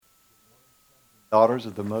Daughters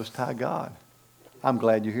of the Most High God. I'm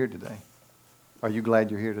glad you're here today. Are you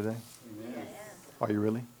glad you're here today? Yes. Are you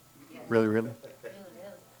really? Really, really?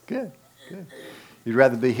 Good, good. You'd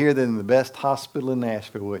rather be here than in the best hospital in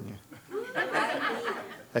Nashville, wouldn't you?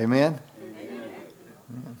 Amen?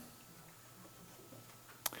 Amen.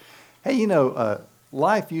 Hey,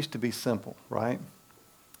 life used to be simple, right?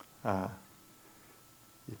 Uh,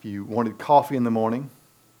 if you wanted coffee in the morning,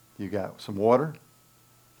 you got some water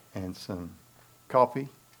and some coffee,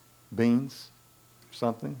 beans,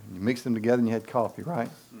 something. And you mix them together and you had coffee, right?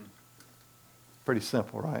 Pretty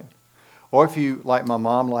simple, right? Or if you, like my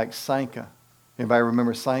mom, liked Sanka. Anybody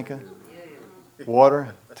remember Sanka?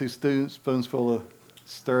 Water, 2 spoonsful of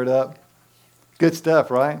stirred up. Good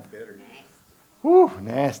stuff, right? Whew,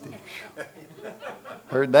 nasty.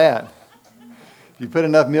 Heard that. If you put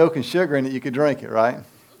enough milk and sugar in it, you could drink it, right?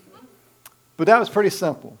 But that was pretty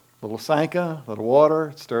simple. A little Sanka, a little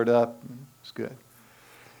water, stirred up. It's good.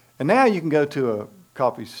 And now you can go to a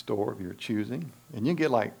coffee store of your choosing, and you can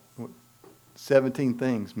get like 17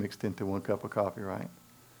 things mixed into 1 cup of coffee, right?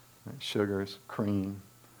 Sugars, cream,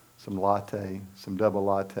 some latte, some double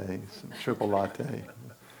latte, some triple latte,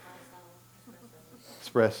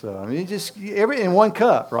 espresso. I mean, in 1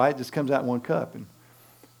 cup, right? It just comes out in 1 cup. And,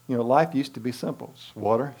 life used to be simple. It's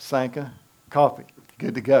water, Sanka, coffee.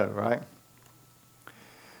 Good to go, right?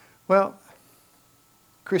 Well,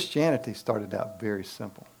 Christianity started out very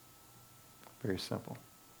simple. Very simple.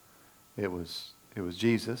 It was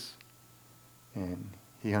Jesus, and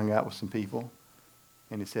he hung out with some people,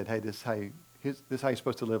 and he said, hey, this is how you're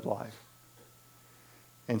supposed to live life.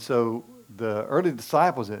 And so the early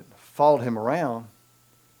disciples that followed him around,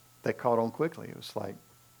 they caught on quickly. It was like,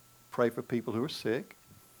 pray for people who are sick,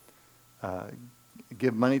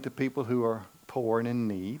 give money to people who are poor and in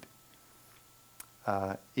need,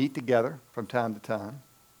 eat together from time to time,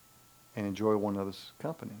 and enjoy one another's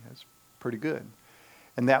company. That's pretty good.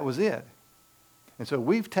 And that was it. And so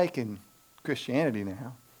we've taken Christianity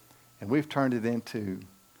now, and we've turned it into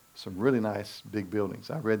some really nice big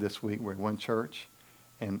buildings. I read this week we're in one church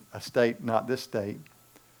in a state, not this state,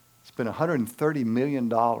 spent $130 million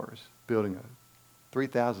building a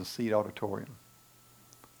 3,000-seat auditorium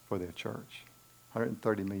for their church.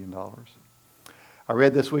 $130 million. I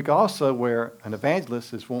read this week also where a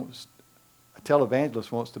televangelist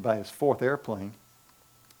wants to buy his 4th airplane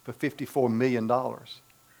for $54 million.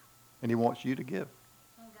 And he wants you to give.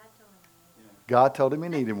 God told him he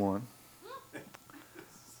needed one.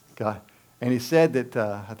 God. And he said that,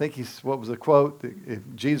 I think what was the quote? That if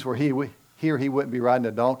Jesus were here, he wouldn't be riding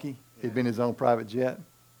a donkey. He'd be in his own private jet.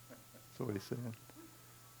 That's what he said.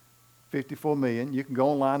 $54 million. You can go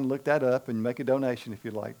online and look that up and make a donation if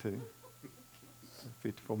you'd like to.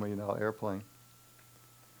 $54 million airplane.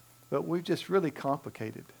 But we've just really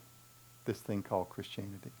complicated this thing called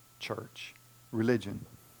Christianity, church, religion.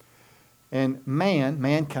 And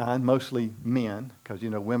mankind, mostly men, because,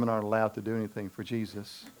 women aren't allowed to do anything for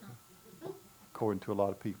Jesus, according to a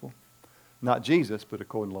lot of people. Not Jesus, but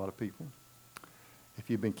according to a lot of people. If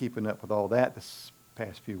you've been keeping up with all that this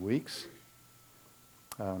past few weeks.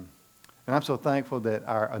 And I'm so thankful that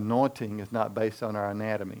our anointing is not based on our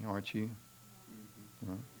anatomy, aren't you?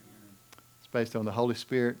 Mm-hmm. It's based on the Holy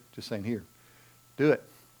Spirit just saying, here, do it.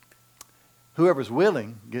 Whoever's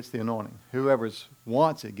willing gets the anointing. Whoever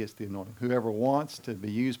wants it gets the anointing. Whoever wants to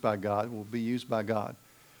be used by God will be used by God.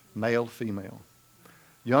 Male, female.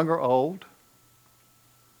 Young or old.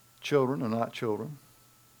 Children or not children.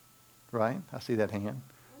 Right? I see that hand.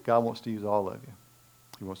 God wants to use all of you.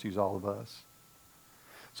 He wants to use all of us.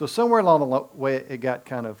 So somewhere along the way, it got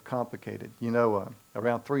kind of complicated.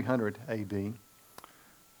 Around 300 A.D.,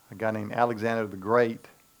 a guy named Alexander the Great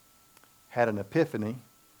had an epiphany,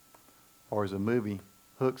 or as a movie,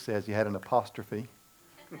 Hook says, he had an apostrophe.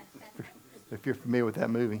 If you're familiar with that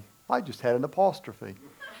movie, I just had an apostrophe.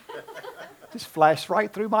 Just flashed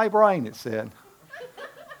right through my brain, it said.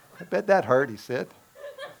 I bet that hurt, he said.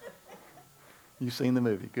 You've seen the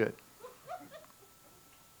movie, good.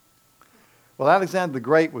 Well, Alexander the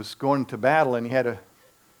Great was going to battle, and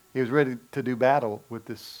he was ready to do battle with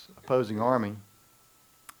this opposing army.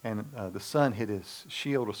 And the sun hit his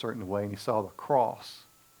shield a certain way, and he saw the cross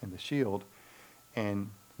in the shield. And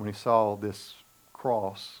when he saw this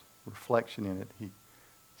cross reflection in it, he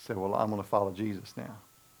said, well, I'm going to follow Jesus now.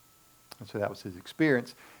 And so that was his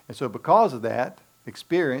experience. And so because of that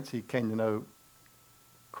experience, he came to know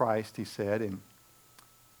Christ, he said, and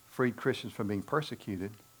freed Christians from being persecuted.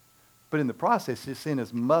 But in the process, he sent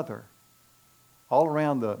his mother all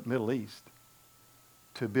around the Middle East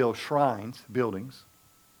to build buildings,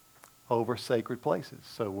 over sacred places.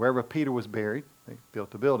 So wherever Peter was buried, they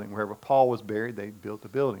built a building. Wherever Paul was buried, they built a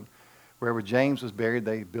building. Wherever James was buried,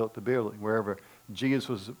 they built the building. Wherever Jesus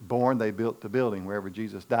was born, they built the building. Wherever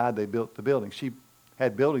Jesus died, they built the building. She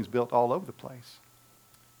had buildings built all over the place.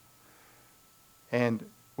 And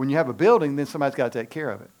when you have a building, then somebody's got to take care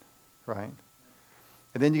of it, right?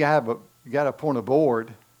 And then you got to appoint a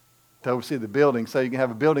board to oversee the building, so you can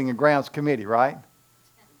have a building and grounds committee, right?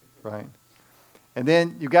 Right. And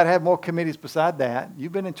then you've got to have more committees beside that.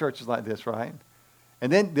 You've been in churches like this, right?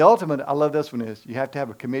 And then the ultimate, I love this one, is you have to have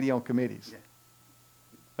a committee on committees. Yeah.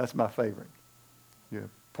 That's my favorite. You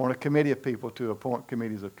appoint a committee of people to appoint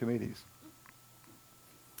committees of committees.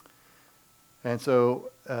 And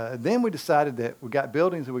so then we decided that we got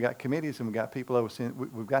buildings and we got committees and we got people overseeing.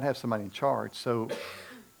 We've got to have somebody in charge. So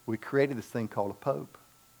we created this thing called a pope,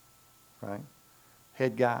 right?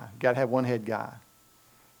 Head guy. Got to have one head guy.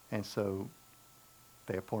 And so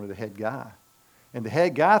they appointed a head guy. And the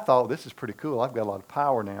head guy thought, this is pretty cool. I've got a lot of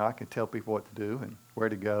power now. I can tell people what to do and where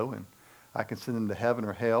to go. And I can send them to heaven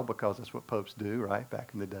or hell, because that's what popes do, right? Back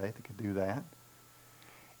in the day, they could do that.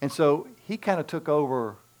 And so he kind of took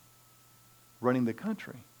over running the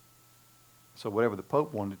country. So whatever the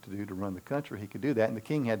Pope wanted to do to run the country, he could do that. And the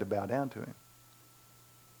king had to bow down to him.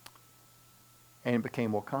 And it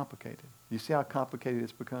became more complicated. You see how complicated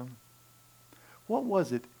it's become? What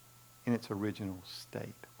was it in its original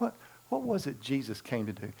state? What was it Jesus came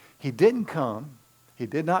to do? He did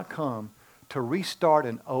not come to restart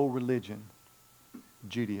an old religion,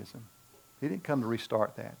 Judaism. He didn't come to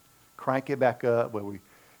restart that. Crank it back up where we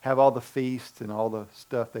have all the feasts and all the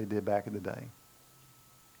stuff they did back in the day.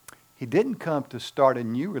 He didn't come to start a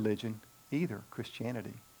new religion either,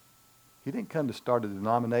 Christianity. He didn't come to start a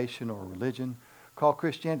denomination or a religion called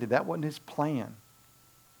Christianity. That wasn't his plan.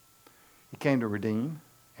 He came to redeem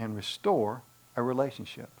and restore a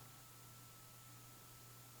relationship.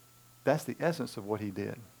 That's the essence of what he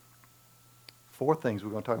did. 4 things. We're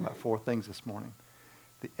going to talk about 4 things this morning.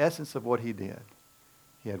 The essence of what he did.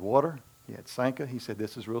 He had water. He had Sanka. He said,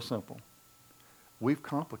 this is real simple. We've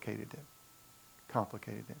complicated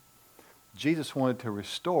it. Jesus wanted to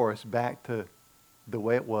restore us back to the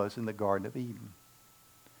way it was in the Garden of Eden,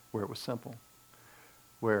 where it was simple,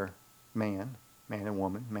 where man and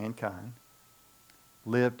woman, mankind,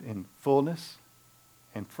 lived in fullness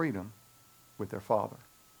and freedom with their Father.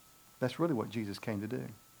 That's really what Jesus came to do.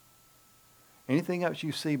 Anything else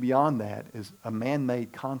you see beyond that is a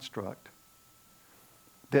man-made construct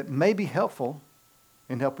that may be helpful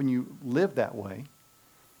in helping you live that way.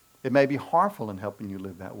 It may be harmful in helping you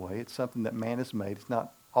live that way. It's something that man has made. It's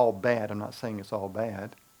not all bad. I'm not saying it's all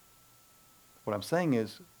bad. What I'm saying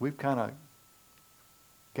is we've kind of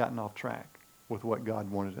gotten off track with what God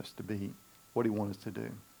wanted us to be, what he wanted us to do.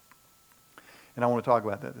 And I want to talk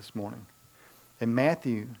about that this morning. In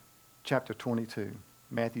Matthew chapter 22,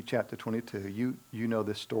 you know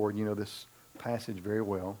this story, you know this passage very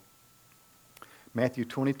well. Matthew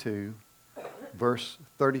 22, verse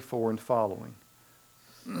 34 and following.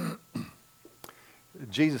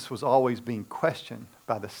 Jesus was always being questioned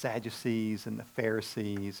by the Sadducees and the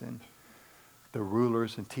Pharisees and the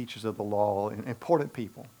rulers and teachers of the law and important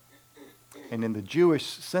people. And in the Jewish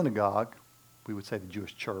synagogue, we would say the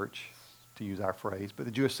Jewish church, to use our phrase, but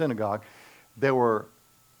the Jewish synagogue, there were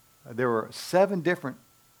 7 different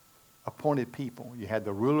appointed people. You had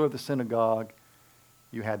the ruler of the synagogue,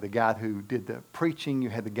 you had the guy who did the preaching, you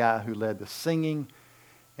had the guy who led the singing,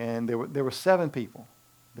 and there were 7 people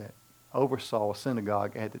that oversaw a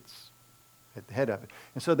synagogue at the head of it.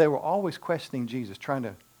 And so they were always questioning Jesus, trying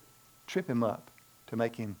to trip him up, to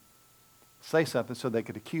make him say something so they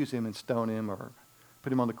could accuse him and stone him or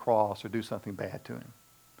put him on the cross or do something bad to him.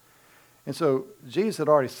 And so Jesus had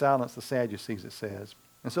already silenced the Sadducees, it says.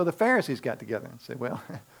 And so the Pharisees got together and said, well,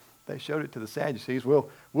 they showed it to the Sadducees.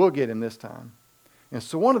 We'll get him this time. And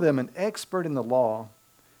so one of them, an expert in the law,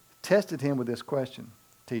 tested him with this question,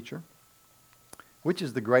 Teacher, which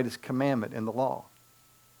is the greatest commandment in the law?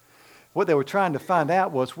 What they were trying to find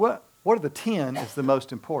out was what of the 10 is the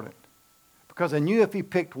most important? Because they knew if he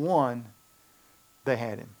picked one, they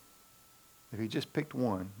had him. If he just picked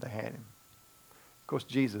one, they had him. Of course,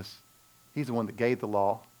 Jesus, he's the one that gave the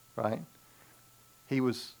law, right? He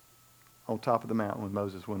was on top of the mountain when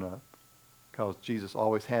Moses went up, because Jesus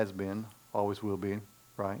always has been, always will be,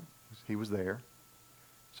 right? He was there.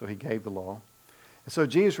 So he gave the law. And so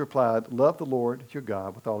Jesus replied, love the Lord your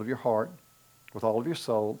God with all of your heart, with all of your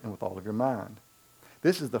soul, and with all of your mind.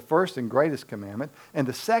 This is the first and greatest commandment. And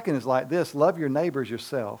the second is like this, love your neighbors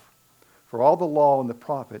yourself. For all the law and the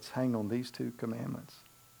prophets hang on these 2 commandments.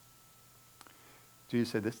 Jesus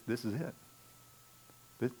said, this is it.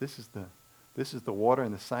 This is the water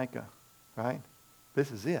in the Sanka, right?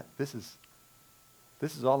 This is it. This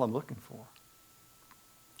is all I'm looking for.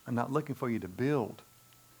 I'm not looking for you to build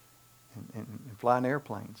and fly in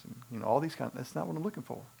airplanes and all these that's not what I'm looking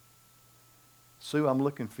for. Sue, I'm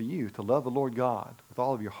looking for you to love the Lord God with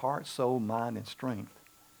all of your heart, soul, mind, and strength,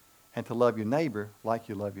 and to love your neighbor like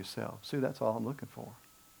you love yourself. Sue, that's all I'm looking for.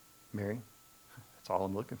 Mary, that's all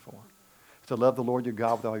I'm looking for. To love the Lord your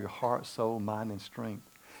God with all your heart, soul, mind, and strength,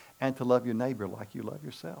 and to love your neighbor like you love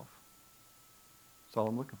yourself. That's all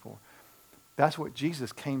I'm looking for. That's what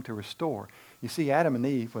Jesus came to restore. You see, Adam and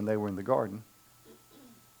Eve, when they were in the garden,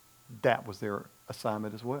 that was their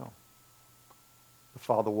assignment as well. The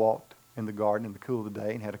Father walked in the garden in the cool of the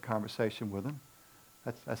day and had a conversation with them.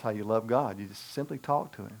 That's how you love God. You just simply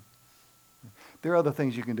talk to him. There are other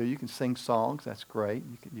things you can do. You can sing songs. That's great.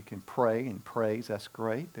 You can pray and praise. That's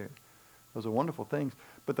great. Those are wonderful things.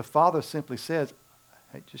 But the Father simply says,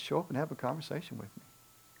 hey, just show up and have a conversation with me.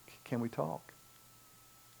 Can we talk?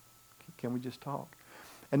 Can we just talk?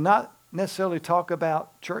 And not necessarily talk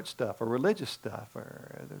about church stuff or religious stuff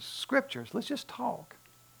or the scriptures. Let's just talk.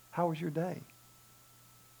 How was your day?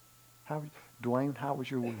 Dwayne, how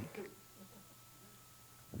was your week?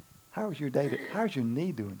 How was your day? How's your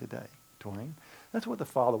knee doing today, Dwayne? That's what the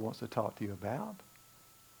Father wants to talk to you about.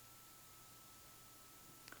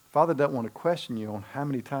 Father doesn't want to question you on how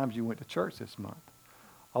many times you went to church this month.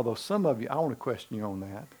 Although some of you, I want to question you on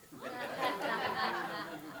that.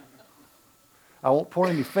 I won't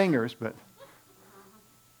point any fingers, but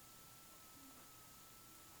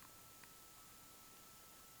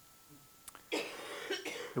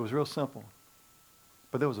it was real simple.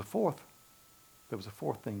 But there was a fourth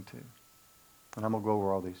thing too. And I'm going to go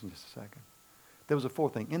over all these in just a second. There was a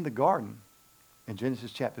fourth thing. In the garden, in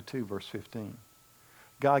Genesis chapter 2, verse 15,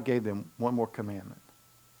 God gave them one more commandment,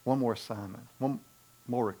 one more assignment, one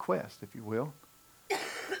more request, if you will.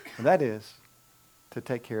 And that is to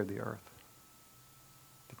take care of the earth.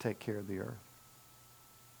 To take care of the earth.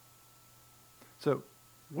 So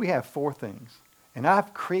we have four things. And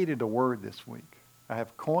I've created a word this week. I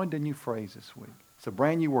have coined a new phrase this week. It's a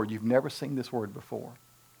brand new word. You've never seen this word before.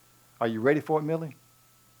 Are you ready for it, Millie?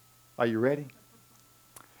 Are you ready?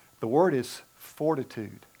 The word is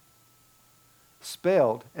fortitude.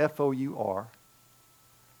 Spelled F-O-U-R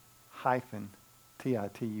hyphen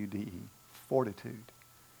T-I-T-U-D-E. Fortitude.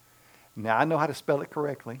 Now, I know how to spell it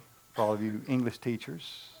correctly for all of you English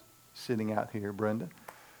teachers sitting out here, Brenda.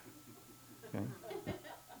 Okay.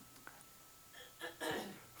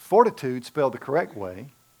 Fortitude, spelled the correct way,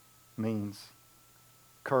 means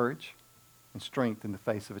courage and strength in the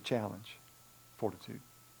face of a challenge. Fortitude.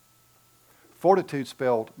 Fortitude,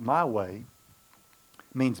 spelled my way,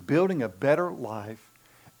 means building a better life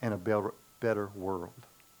and a better world.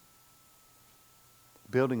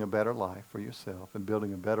 Building a better life for yourself and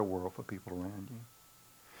building a better world for people around you.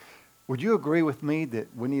 Would you agree with me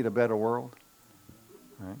that we need a better world?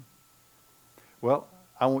 Right? Well,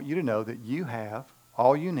 I want you to know that you have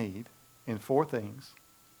all you need in four things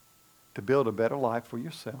to build a better life for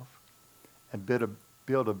yourself and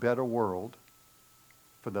build a better world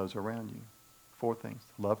for those around you. Four things.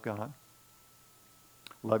 Love God.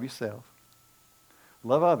 Love yourself.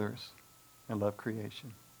 Love others. And love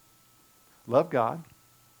creation. Love God.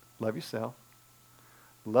 Love yourself.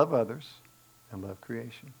 Love others. And love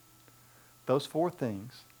creation. Those four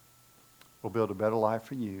things will build a better life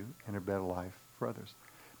for you and a better life for others.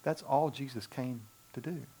 That's all Jesus came to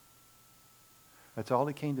do. That's all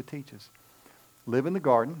he came to teach us. Live in the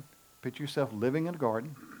garden. Picture yourself living in a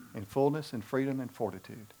garden in fullness and freedom and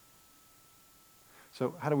fortitude.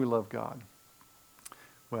 So how do we love God?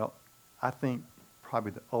 Well, I think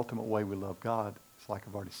probably the ultimate way we love God, is like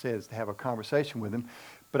I've already said, is to have a conversation with him.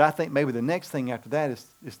 But I think maybe the next thing after that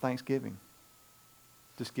is Thanksgiving.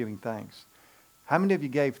 Just giving thanks. How many of you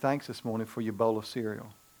gave thanks this morning for your bowl of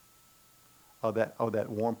cereal? Or that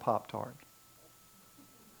warm Pop-Tart?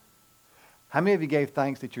 How many of you gave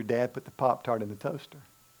thanks that your dad put the Pop-Tart in the toaster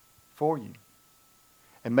for you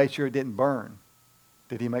and made sure it didn't burn?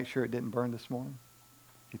 Did he make sure it didn't burn this morning?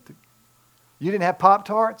 You didn't have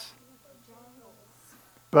Pop-Tarts?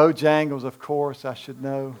 Bojangles, of course. I should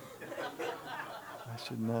know. I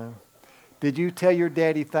should know. Did you tell your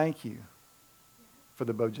daddy thank you for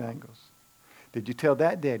the Bojangles? Did you tell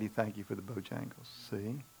that daddy thank you for the Bojangles?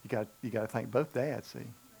 See, you got to thank both dads.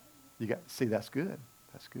 See, that's good.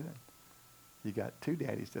 That's good. You got two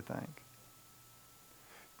daddies to thank.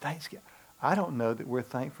 Thanksgiving. I don't know that we're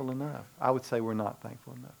thankful enough. I would say we're not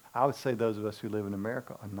thankful enough. I would say those of us who live in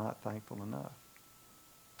America are not thankful enough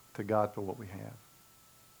to God for what we have.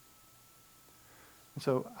 And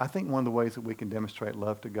so I think one of the ways that we can demonstrate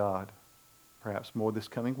love to God, perhaps more this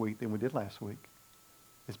coming week than we did last week,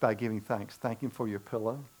 is by giving thanks. Thank Him for your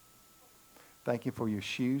pillow. Thank Him for your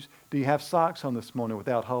shoes. Do you have socks on this morning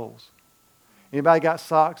without holes? Anybody got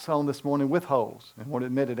socks on this morning with holes and want to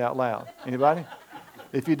admit it out loud? Anybody?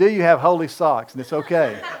 If you do, you have holy socks, and it's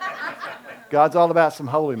okay. God's all about some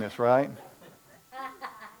holiness, right?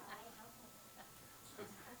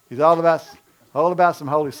 He's all about some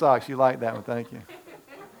holy socks. You like that one, thank you.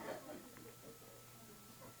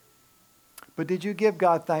 But did you give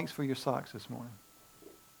God thanks for your socks this morning?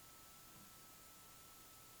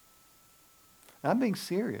 I'm being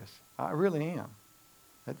serious. I really am.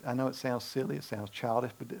 I know it sounds silly, it sounds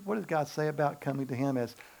childish, but what does God say about coming to Him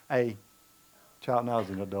as a child, not as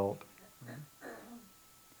an adult?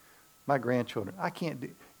 My grandchildren,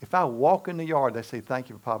 if I walk in the yard, they say, thank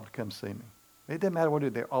you for Papa to come see me. It doesn't matter what I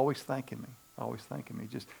do, they're always thanking me, always thanking me.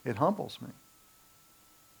 It humbles me.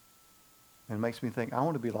 And it makes me think, I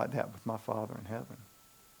want to be like that with my Father in heaven.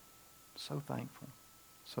 So thankful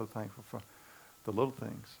for the little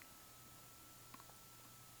things.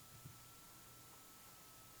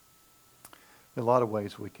 There are a lot of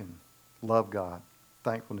ways we can love God.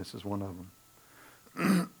 Thankfulness is one of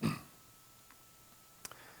them.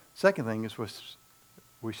 Second thing is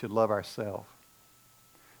we should love ourselves.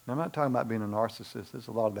 Now, I'm not talking about being a narcissist. There's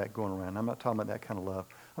a lot of that going around. I'm not talking about that kind of love.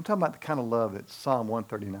 I'm talking about the kind of love that's Psalm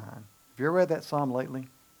 139. Have you ever read that psalm lately?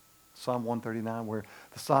 Psalm 139, where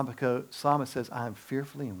the psalmist says, I am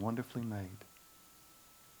fearfully and wonderfully made.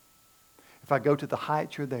 If I go to the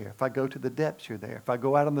heights, you're there. If I go to the depths, you're there. If I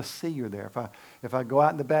go out on the sea, you're there. If I go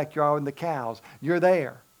out in the backyard with the cows, you're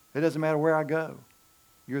there. It doesn't matter where I go.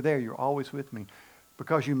 You're there. You're always with me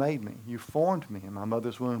because you made me. You formed me in my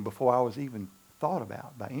mother's womb before I was even thought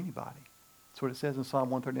about by anybody. That's what it says in Psalm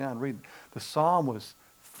 139. Read it. The psalm was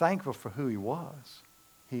thankful for who he was.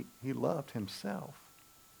 He loved himself.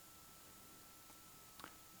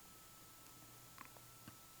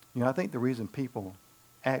 You know, I think the reason people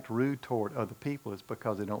act rude toward other people is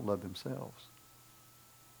because they don't love themselves.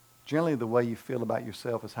 Generally, the way you feel about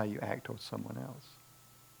yourself is how you act towards someone else.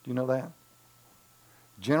 Do you know that?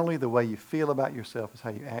 Generally, the way you feel about yourself is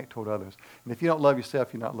how you act toward others. And if you don't love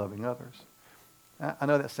yourself, you're not loving others. I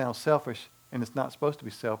know that sounds selfish, and it's not supposed to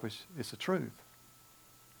be selfish. It's the truth.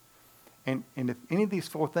 And if any of these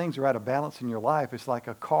four things are out of balance in your life, it's like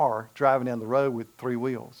a car driving down the road with 3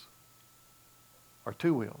 wheels or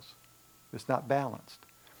 2 wheels. It's not balanced.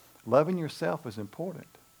 Loving yourself is important.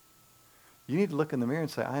 You need to look in the mirror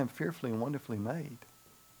and say, I am fearfully and wonderfully made.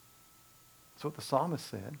 That's what the psalmist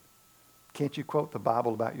said. Can't you quote the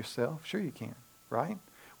Bible about yourself? Sure you can, right?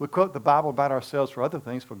 We quote the Bible about ourselves for other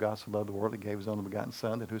things. For God so loved the world, He gave His only begotten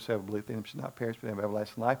Son, that whosoever believeth in Him should not perish but have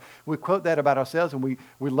everlasting life. We quote that about ourselves, and we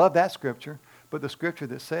love that scripture. But the scripture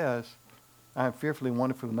that says, I am fearfully and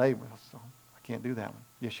wonderfully made, well, so I can't do that one.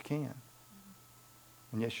 Yes, you can.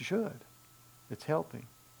 And yes, you should. It's healthy.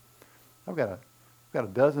 I've got a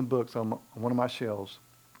dozen books on one of my shelves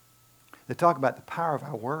that talk about the power of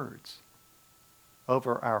our words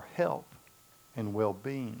over our health and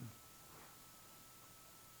well-being.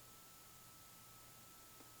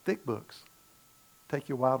 Thick books. Take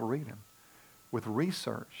you a while to read them. With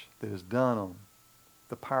research that is done on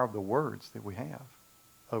the power of the words that we have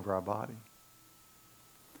over our body.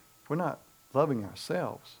 If we're not loving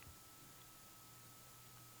ourselves,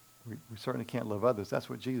 we certainly can't love others. That's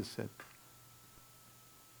what Jesus said.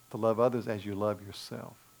 To love others as you love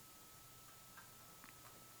yourself.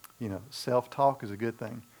 You know, self-talk is a good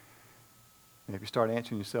thing. And if you start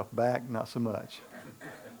answering yourself back, not so much.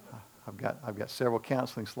 I've got several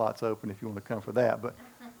counseling slots open if you want to come for that. But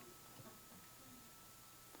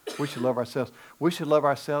we should love ourselves. We should love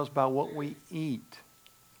ourselves by what we eat.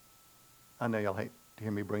 I know y'all hate to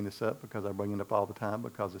hear me bring this up because I bring it up all the time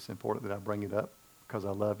because it's important that I bring it up because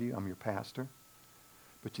I love you. I'm your pastor.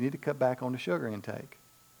 But you need to cut back on the sugar intake.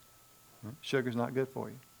 Sugar's not good for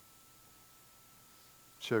you.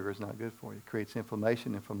 Sugar is not good for you. It creates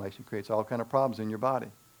inflammation. Inflammation creates all kinds of problems in your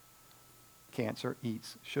body. Cancer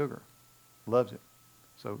eats sugar. Loves it.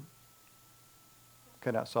 So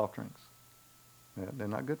cut out soft drinks. They're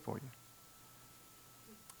not good for you.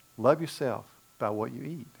 Love yourself by what you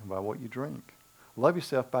eat and by what you drink. Love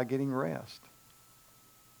yourself by getting rest.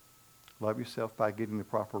 Love yourself by getting the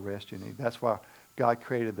proper rest you need. That's why God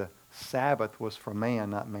created the Sabbath was for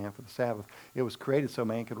man, not man for the Sabbath. It was created so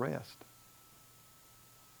man could rest.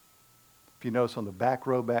 If you notice on the back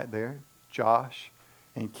row back there, Josh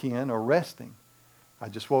and Ken are resting. I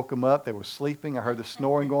just woke them up. They were sleeping. I heard the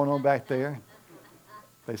snoring going on back there.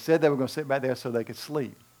 They said they were going to sit back there so they could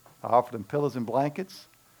sleep. I offered them pillows and blankets.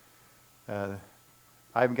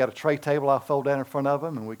 I even got a tray table I'll fold down in front of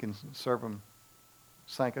them, and we can serve them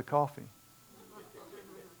a sink of coffee.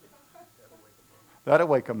 That'll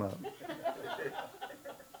wake them up.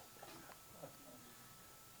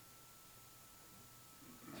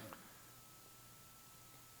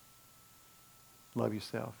 Love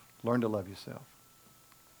yourself. Learn to love yourself.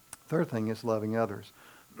 Third thing is loving others.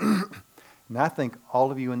 And I think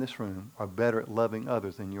all of you in this room are better at loving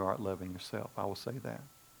others than you are at loving yourself. I will say that.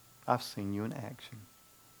 I've seen you in action.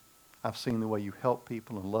 I've seen the way you help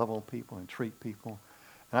people and love on people and treat people.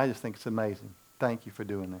 And I just think it's amazing. Thank you for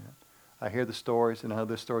doing that. I hear the stories, and I know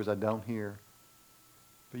there's stories I don't hear.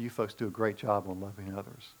 But you folks do a great job on loving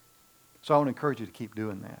others. So I want to encourage you to keep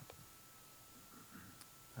doing that.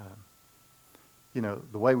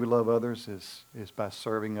 The way we love others is by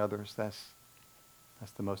serving others. That's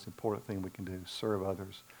the most important thing we can do, serve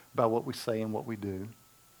others by what we say and what we do.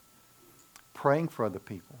 Praying for other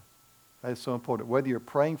people. That is so important. Whether you're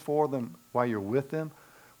praying for them while you're with them,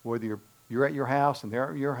 whether you're at your house and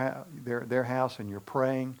they're at their house and you're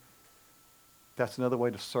praying, that's another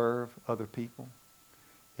way to serve other people.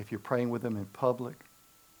 If you're praying with them in public.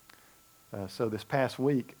 So this past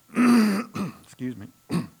week, excuse me,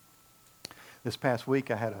 this past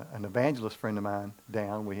week I had an evangelist friend of mine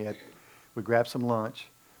down. We grabbed some lunch,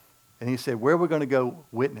 and he said, "Where are we going to go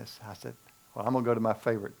witness?" I said, "Well, I'm going to go to my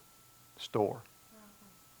favorite store,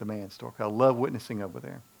 the Man's store. I love witnessing over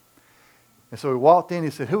there." And so we walked in.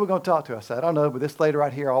 He said, "Who are we going to talk to?" I said, "I don't know, but this lady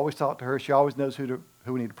right here, I always talk to her. She always knows who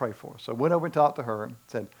we need to pray for." So I went over and talked to her and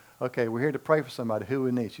said, "Okay, we're here to pray for somebody. Who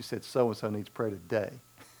we need?" She said, "So-and-so needs prayer today."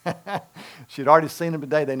 She'd already seen them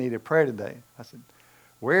today. They needed prayer today. I said,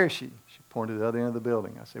 "Where is she?" She pointed to the other end of the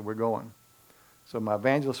building. I said, "We're going." So my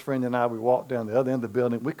evangelist friend and I, we walked down the other end of the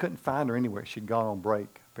building. We couldn't find her anywhere. She'd gone on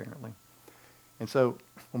break, apparently. And so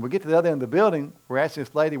when we get to the other end of the building, we're asking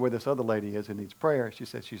this lady where this other lady is who needs prayer. She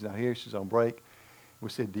said, "She's not here. She's on break." We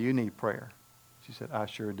said, "Do you need prayer?" She said, "I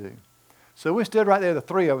sure do." So we stood right there, the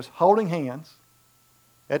three of us, holding hands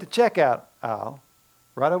at the checkout aisle,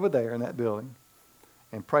 right over there in that building,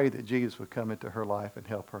 and prayed that Jesus would come into her life and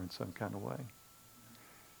help her in some kind of way.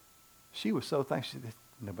 She was so thankful. She said,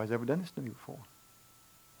 "Nobody's ever done this to me before.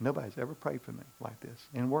 Nobody's ever prayed for me like this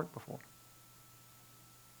in work before."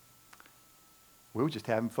 We were just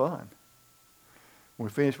having fun. When we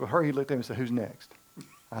finished with her, he looked at me and said, "Who's next?"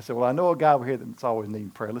 I said, "Well, I know a guy over here that's always needing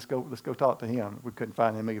prayer. Let's go talk to him." We couldn't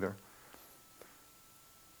find him either.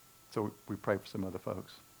 So we prayed for some other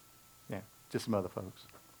folks. Yeah, just some other folks.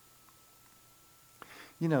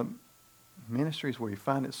 Ministries where you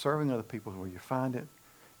find it, serving other people is where you find it.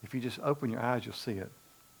 If you just open your eyes, you'll see it.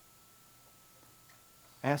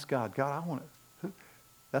 Ask God, "God, I want to."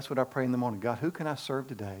 That's what I pray in the morning. "God, who can I serve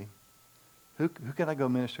today? Who can I go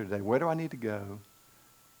minister today? Where do I need to go?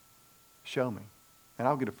 Show me." And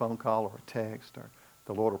I'll get a phone call or a text, or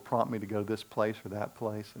the Lord will prompt me to go to this place or that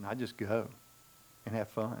place, and I just go and have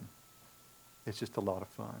fun. It's just a lot of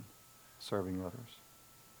fun, serving others.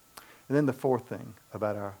 And then the fourth thing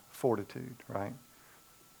about our fortitude, right?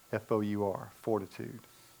 F-O-U-R, fortitude.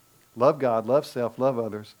 Love God, love self, love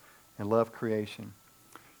others, and love creation.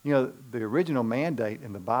 The original mandate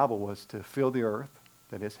in the Bible was to fill the earth,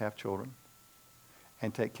 that is, have children,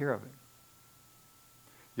 and take care of it.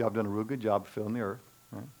 Y'all have done a real good job of filling the earth,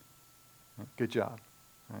 right? Good job,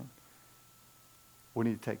 right? We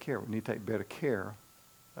need to take care of it. We need to take better care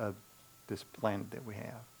of this planet that we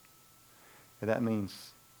have. And that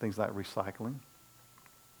means things like recycling.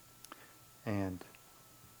 And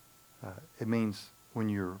it means when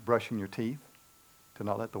you're brushing your teeth, to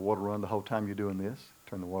not let the water run the whole time you're doing this.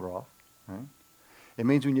 Turn the water off, right? It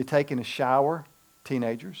means when you're taking a shower,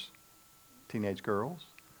 teenagers, teenage girls,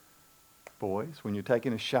 boys, when you're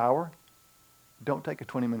taking a shower, don't take a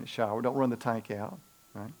 20-minute shower. Don't run the tank out,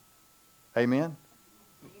 right? Amen?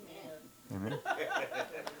 Amen.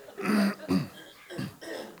 Amen.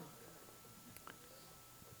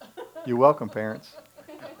 You're welcome, parents.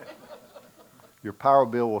 Your power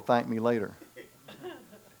bill will thank me later.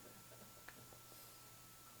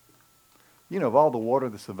 Of all the water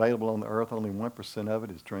that's available on the earth, only 1% of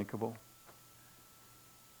it is drinkable.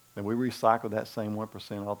 And we recycle that same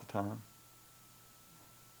 1% all the time.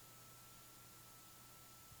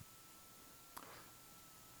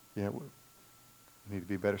 Yeah, we need to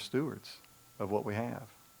be better stewards of what we have.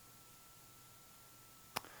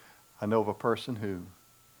 I know of a person who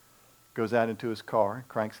goes out into his car,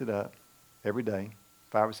 cranks it up every day,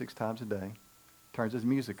 5 or 6 times a day, turns his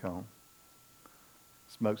music on,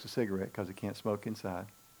 smokes a cigarette because he can't smoke inside.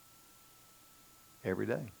 Every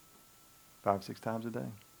day. 5 or 6 times a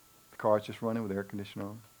day. The car's just running with air conditioning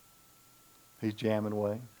on. He's jamming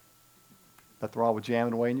away. Nothing wrong with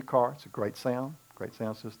jamming away in your car. It's a great sound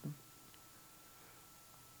system.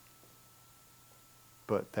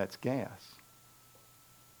 But that's gas.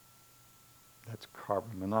 That's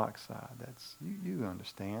carbon monoxide. That's you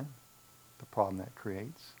understand the problem that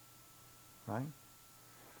creates, right?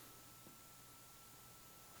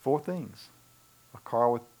 4 things. A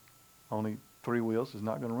car with only 3 wheels is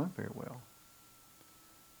not going to run very well.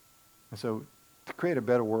 And so to create a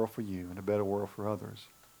better world for you and a better world for others,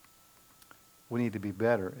 we need to be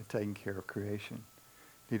better at taking care of creation.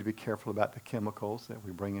 We need to be careful about the chemicals that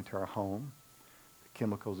we bring into our home, the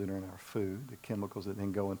chemicals that are in our food, the chemicals that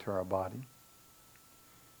then go into our body.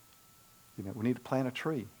 You know, we need to plant a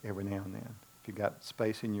tree every now and then. If you've got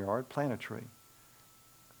space in your yard, plant a tree.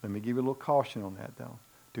 Let me give you a little caution on that, though.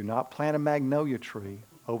 Do not plant a magnolia tree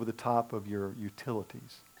over the top of your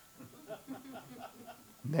utilities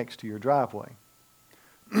next to your driveway.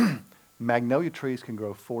 Magnolia trees can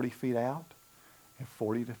grow 40 feet out and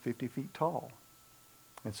 40 to 50 feet tall.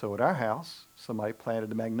 And so at our house, somebody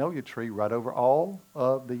planted a magnolia tree right over all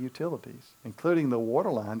of the utilities, including the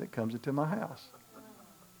water line that comes into my house.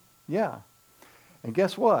 Yeah. And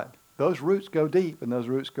guess what? Those roots go deep and those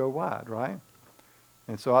roots go wide, right?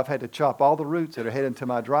 And so I've had to chop all the roots that are heading to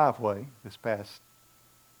my driveway this past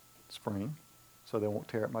spring so they won't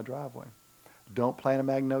tear up my driveway. Don't plant a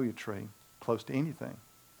magnolia tree close to anything.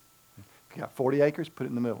 If you got 40 acres, put it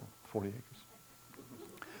in the middle, 40 acres.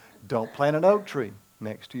 Don't plant an oak tree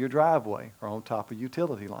next to your driveway or on top of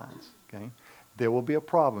utility lines, okay? There will be a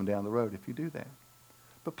problem down the road if you do that.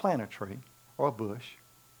 But plant a tree or a bush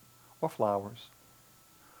or flowers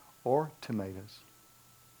or tomatoes.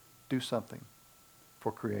 Do something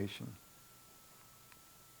for creation.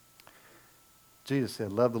 Jesus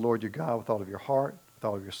said, love the Lord your God with all of your heart, with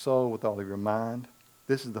all of your soul, with all of your mind.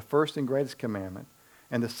 This is the first and greatest commandment.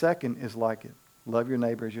 And the second is like it. Love your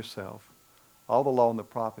neighbor as yourself. All the law and the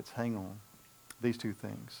prophets hang on these 2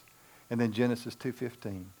 things. And then Genesis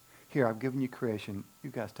 2:15. Here, I've given you creation. You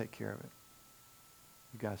guys take care of it.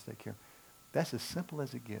 You guys take care of it. That's as simple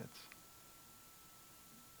as it gets.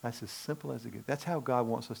 That's as simple as it gets. That's how God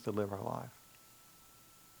wants us to live our life.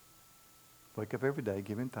 Wake up every day,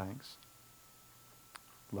 give him thanks.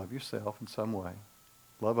 Love yourself in some way.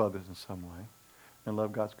 Love others in some way. And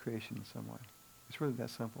love God's creation in some way. It's really that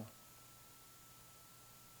simple.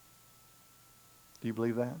 Do you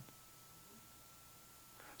believe that?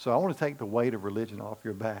 So I want to take the weight of religion off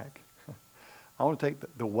your back. I want to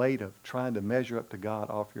take the weight of trying to measure up to God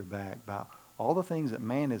off your back by all the things that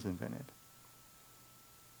man has invented.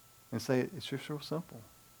 And say it's just real simple.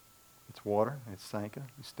 It's water, it's Sanka,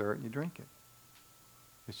 you stir it and you drink it.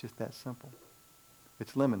 It's just that simple.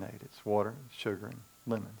 It's lemonade, it's water, sugar, and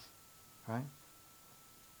lemons, right?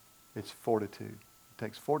 It's fortitude. It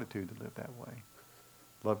takes fortitude to live that way.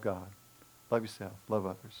 Love God. Love yourself. Love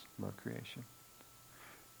others. Love creation.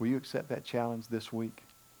 Will you accept that challenge this week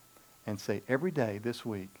and say, every day this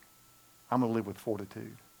week, I'm going to live with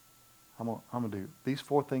fortitude. I'm going to do these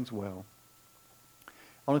 4 things well.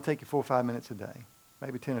 I'm going to take you 4 or 5 minutes a day,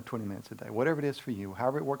 maybe 10 or 20 minutes a day, whatever it is for you,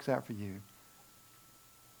 however it works out for you.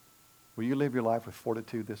 Will you live your life with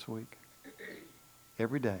fortitude this week?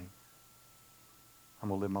 Every day, I'm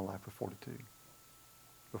going to live my life with fortitude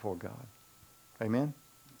before God. Amen?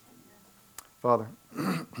 Father,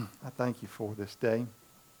 I thank you for this day.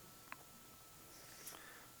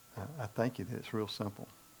 I thank you that it's real simple,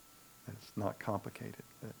 that it's not complicated.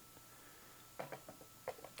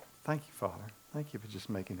 Thank you, Father. Thank you for just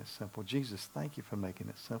making it simple. Jesus, thank you for making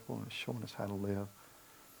it simple and showing us how to live.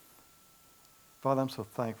 Father, I'm so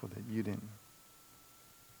thankful that you didn't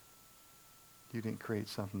create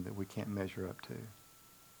something that we can't measure up to.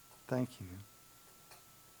 Thank you.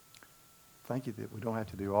 Thank you that we don't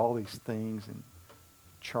have to do all these things and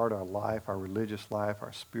chart our life, our religious life,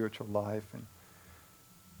 our spiritual life. And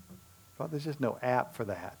Father, there's just no app for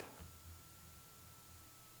that.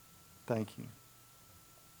 Thank you.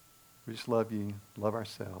 We just love you, love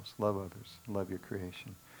ourselves, love others, love your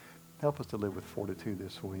creation. Help us to live with fortitude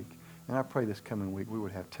this week. And I pray this coming week we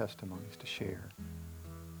would have testimonies to share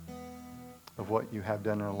of what you have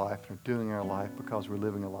done in our life and are doing in our life because we're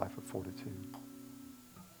living a life of fortitude.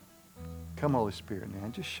 Come, Holy Spirit, now,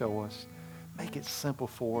 and just show us. Make it simple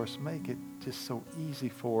for us. Make it just so easy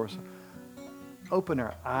for us. Open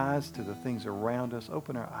our eyes to the things around us.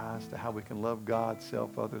 Open our eyes to how we can love God,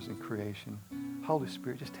 self, others, and creation. Holy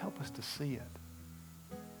Spirit, just help us to see it.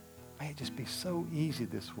 May it just be so easy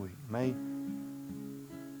this week. May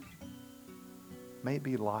it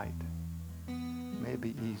be light. May it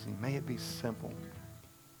be easy. May it be simple.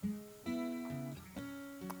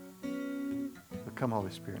 But come,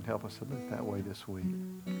 Holy Spirit, and help us to live that way this week.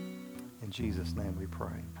 In Jesus' name we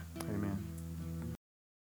pray. Amen.